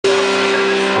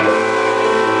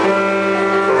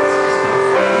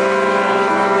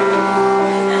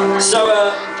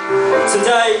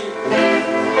today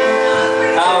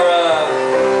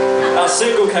our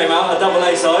single came out, a double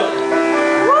A side,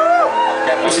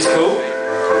 which is cool.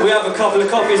 We have a couple of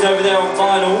copies over there on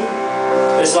vinyl.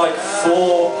 It's like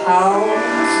 £4.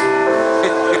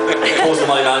 Pause the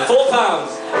money, man. £4,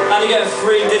 and you get a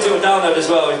free digital download as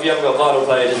well if you haven't got a vinyl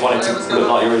player. Just wanting to look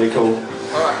like you're really cool.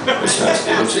 All right. Which nice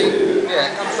people too.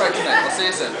 Yeah, come straight to next. I'll see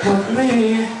you soon. But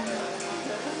me,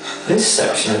 this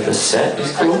section of the set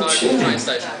is called Chilling. Train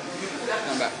station.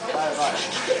 Come back.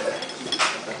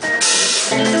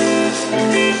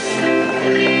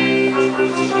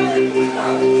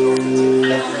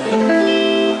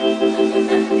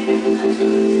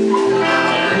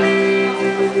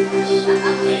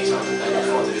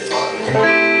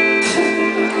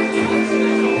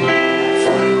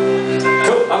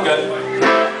 Cool, I'm good.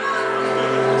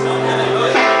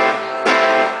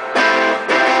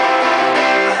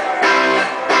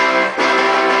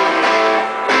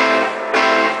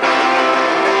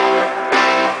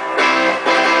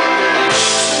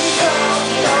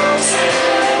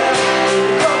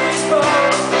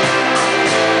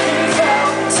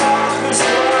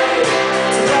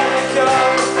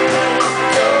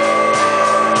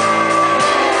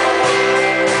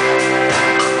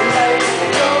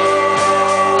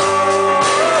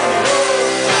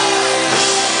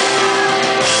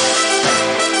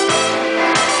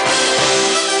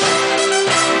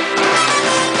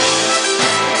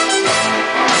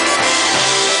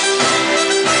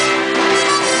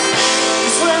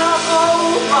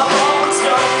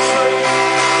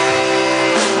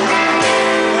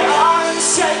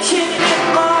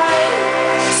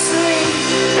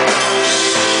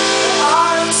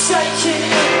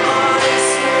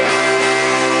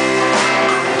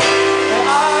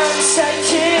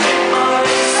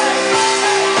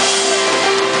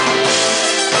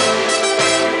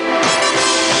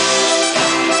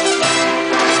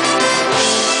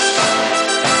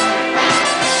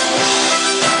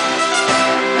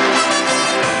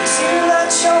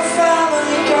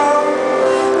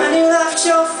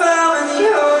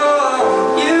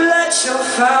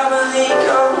 Family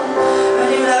go,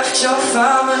 and you left your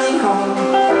family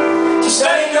home. Just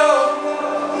let it go,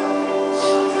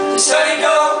 just let it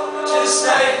go.